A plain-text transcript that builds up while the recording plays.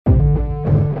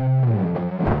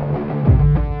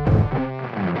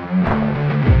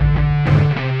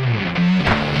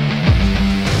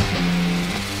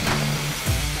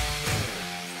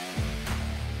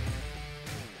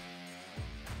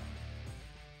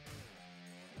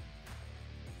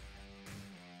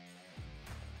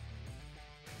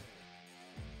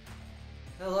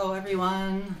Hello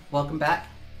everyone, welcome back.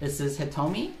 This is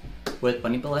Hitomi with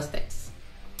BuniBallistics.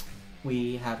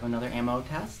 We have another ammo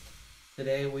test.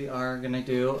 Today we are going to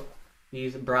do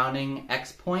these Browning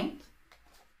X Point.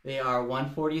 They are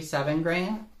 147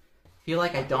 grain. Feel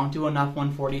like I don't do enough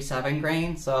 147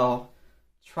 grain, so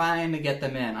trying to get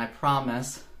them in, I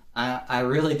promise. I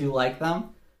really do like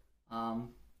them. I'm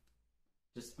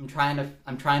trying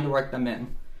to work them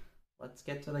in. Let's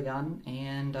get to the gun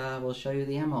and we'll show you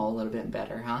the ammo a little bit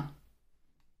better, huh?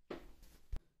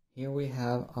 Here we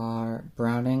have our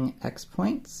Browning X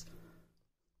Points.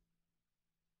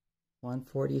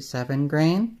 147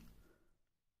 grain.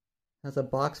 Has a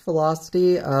box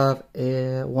velocity of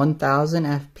 1000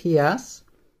 FPS.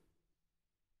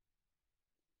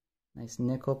 Nice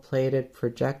nickel plated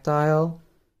projectile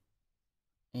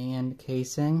and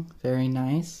casing, very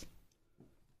nice.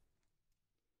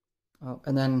 Oh,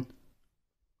 and then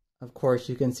of course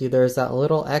you can see there's that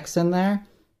little X in there,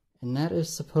 and that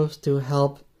is supposed to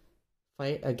help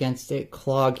fight against it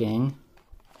clogging.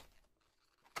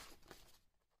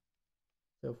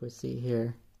 So if we see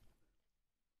here,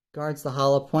 guards the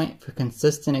hollow point for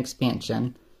consistent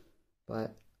expansion,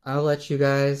 but I'll let you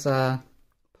guys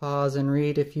pause and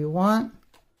read if you want.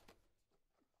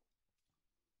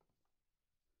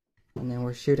 And then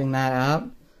we're shooting that out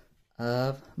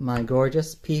of my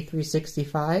gorgeous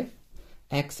P365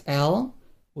 XL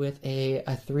with a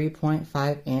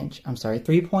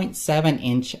 3.7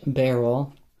 inch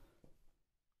barrel.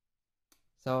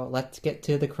 So let's get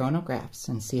to the chronographs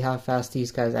and see how fast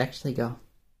these guys actually go.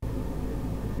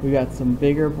 We got some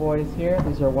bigger boys here.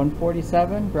 These are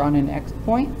 147 Browning X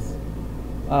Points.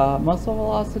 Muzzle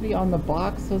velocity on the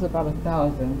box is about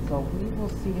 1000, so we will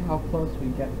see how close we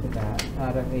get to that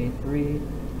out of a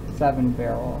 3.7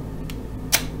 barrel.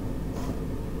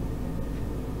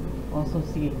 Also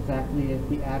see exactly if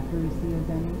the accuracy is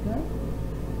any good.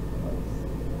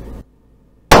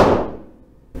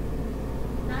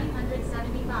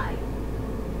 975.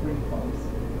 Pretty close.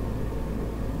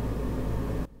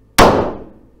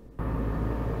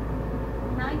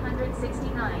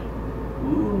 969.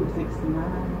 Ooh,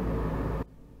 69.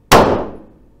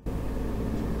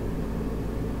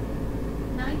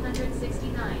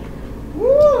 969.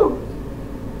 Woo!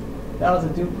 That was a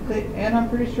duplicate, and I'm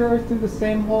pretty sure it's through the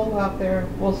same hole out there.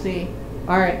 We'll see.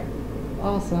 Alright.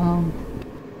 Awesome.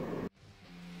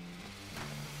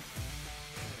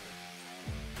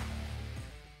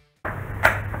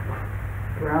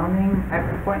 Browning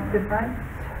X Point defense.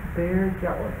 Bare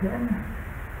gelatin.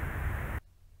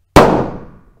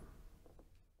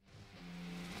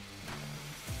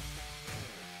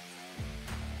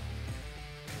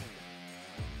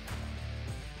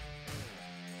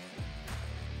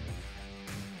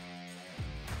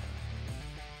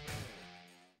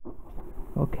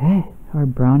 Okay, our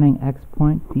Browning X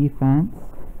Point defense.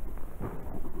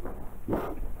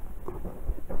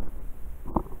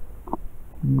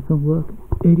 You can look,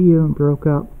 it even broke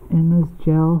up in this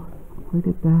gel. Look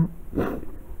at that.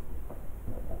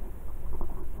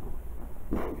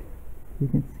 You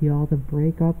can see all the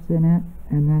breakups in it,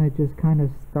 and then it just kind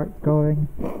of starts going.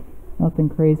 Nothing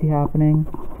crazy happening,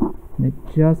 and it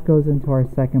just goes into our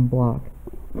second block.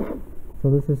 So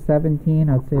this is 17,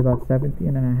 I'd say about 17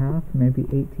 and a half, maybe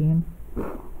 18.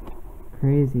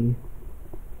 Crazy.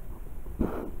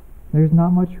 There's not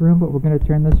much room, but we're going to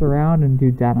turn this around and do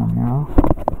denim now.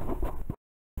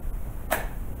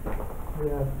 We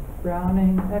have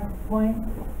Browning X Point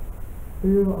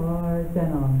through our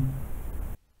denim.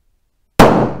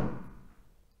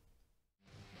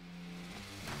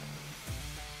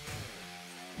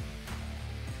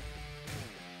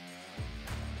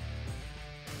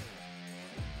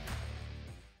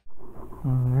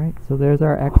 Alright, so there's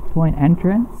our X Point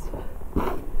entrance.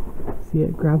 See,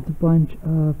 it grabbed a bunch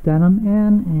of denim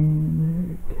in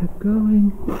and it kept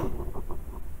going.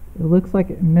 It looks like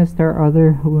it missed our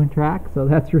other wound track, so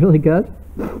that's really good.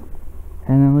 And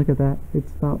then look at that, it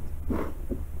stopped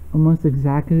almost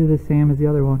exactly the same as the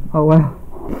other one. Oh wow.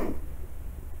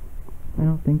 I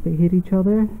don't think they hit each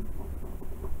other.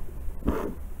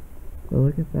 So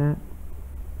look at that.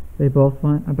 They both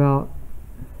went about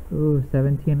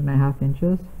 17 and a half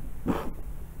inches.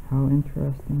 How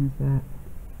interesting is that?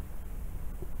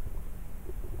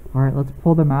 Alright, let's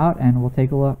pull them out and we'll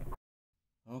take a look.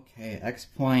 Okay, X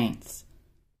Points.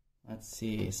 Let's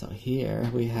see, so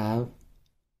here we have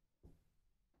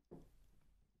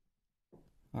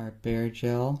our bare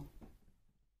gel.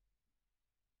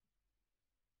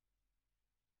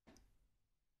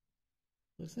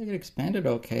 Looks like it expanded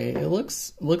okay. It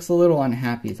looks a little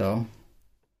unhappy though.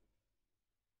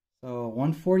 So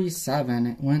 147,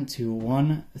 it went to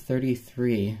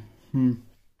 133.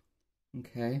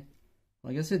 Okay.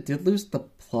 Well, I guess it did lose the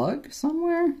plug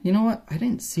somewhere. You know what? I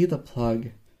didn't see the plug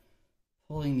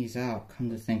pulling these out, come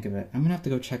to think of it. I'm gonna have to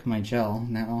go check my gel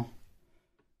now.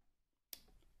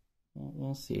 Well,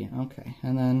 we'll see. Okay,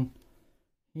 and then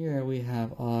here we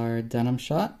have our denim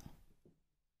shot.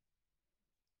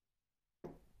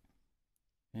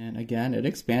 And again, it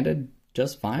expanded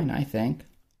just fine, I think.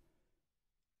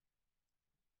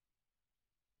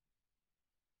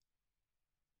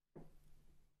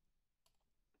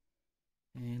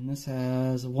 And this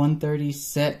has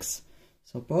 136.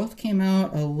 So both came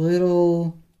out a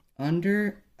little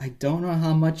under. I don't know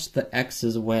how much the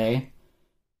X's weigh.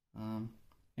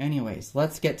 Anyways,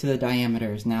 let's get to the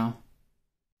diameters now.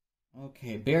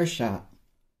 Okay, bear shot.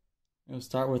 We'll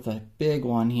start with a big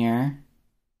one here.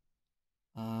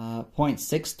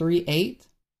 0.638.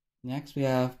 Next we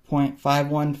have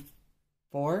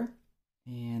 0.514.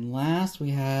 And last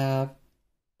we have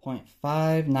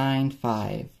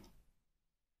 0.595.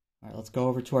 Alright, let's go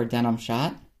over to our denim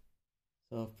shot.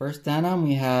 So first denim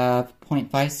we have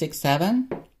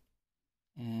 0.567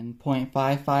 and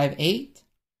 0.558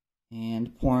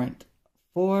 and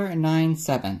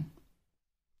 0.497.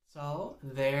 So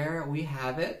there we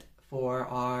have it for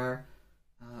our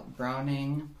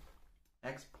Browning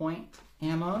X point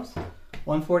ammos.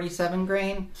 147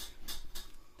 grain.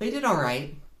 They did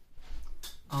alright.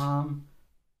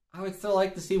 I would still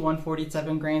like to see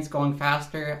 147 grains going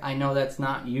faster. I know that's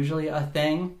not usually a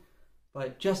thing,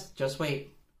 but just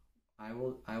wait. I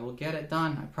will get it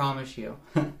done, I promise you.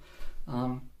 They're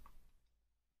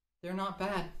not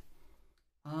bad.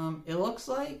 It looks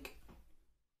like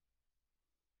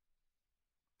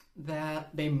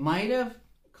that they might have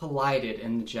collided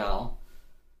in the gel.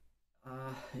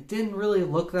 It didn't really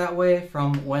look that way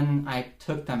from when I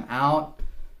took them out.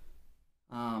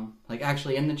 Like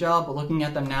actually in the gel, but looking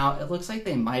at them now, it looks like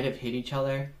they might have hit each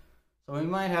other. So we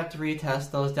might have to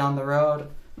retest those down the road.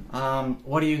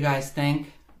 What do you guys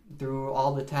think? Through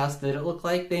all the tests, did it look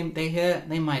like they hit?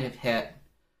 They might have hit.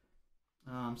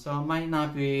 So it might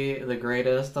not be the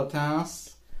greatest of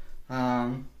tests.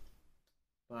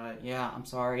 But yeah, I'm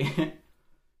sorry.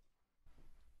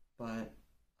 But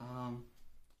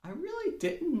I really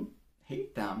didn't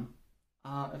hate them.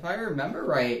 If I remember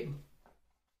right,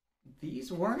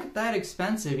 these weren't that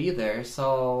expensive either,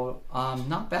 so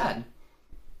not bad.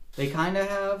 They kind of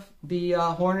have the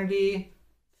Hornady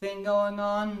thing going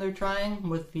on. They're trying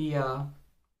with the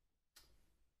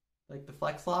like the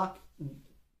flex lock,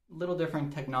 little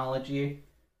different technology.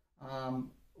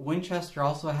 Winchester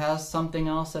also has something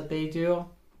else that they do.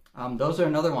 Those are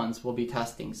another ones we'll be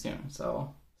testing soon,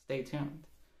 so stay tuned.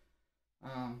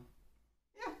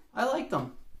 Yeah, I like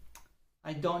them.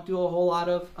 I don't do a whole lot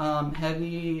of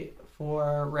heavy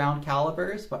for round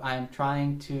calibers, but I'm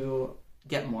trying to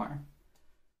get more.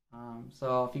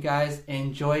 So if you guys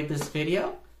enjoyed this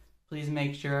video, please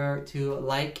make sure to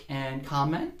like and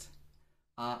comment,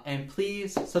 and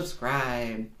please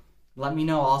subscribe. Let me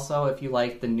know also if you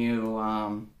like the new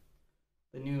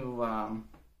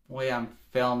way I'm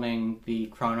filming the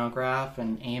chronograph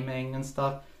and aiming and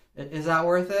stuff. Is that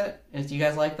worth it? Do you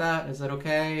guys like that? Is it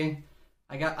okay?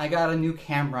 I got a new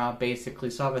camera basically,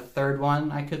 so I have a third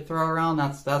one I could throw around.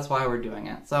 That's why we're doing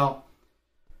it. So,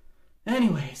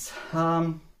 anyways,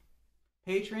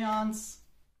 Patreons.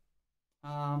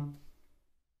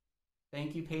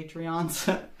 Thank you,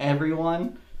 Patreons,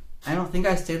 everyone. I don't think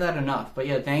I say that enough, but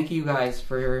yeah, thank you guys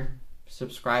for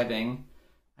subscribing.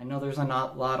 I know there's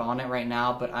not a lot on it right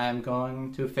now, but I am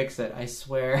going to fix it, I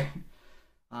swear.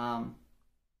 Other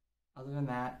than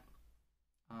that,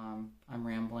 I'm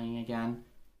rambling again.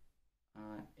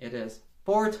 It is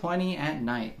 4:20 at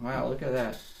night. Wow, look at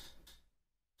that.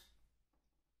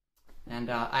 And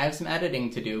I have some editing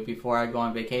to do before I go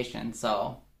on vacation,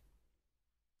 so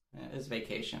it is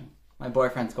vacation. My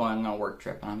boyfriend's going on a work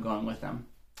trip, and I'm going with him.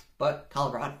 But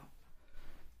Colorado.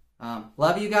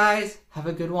 Love you guys. Have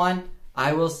a good one.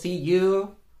 I will see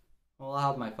you. Well,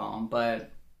 I'll have my phone,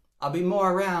 but I'll be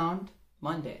more around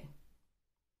Monday.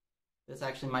 This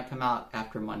actually might come out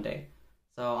after Monday.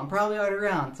 So I'm probably out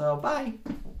around. So bye.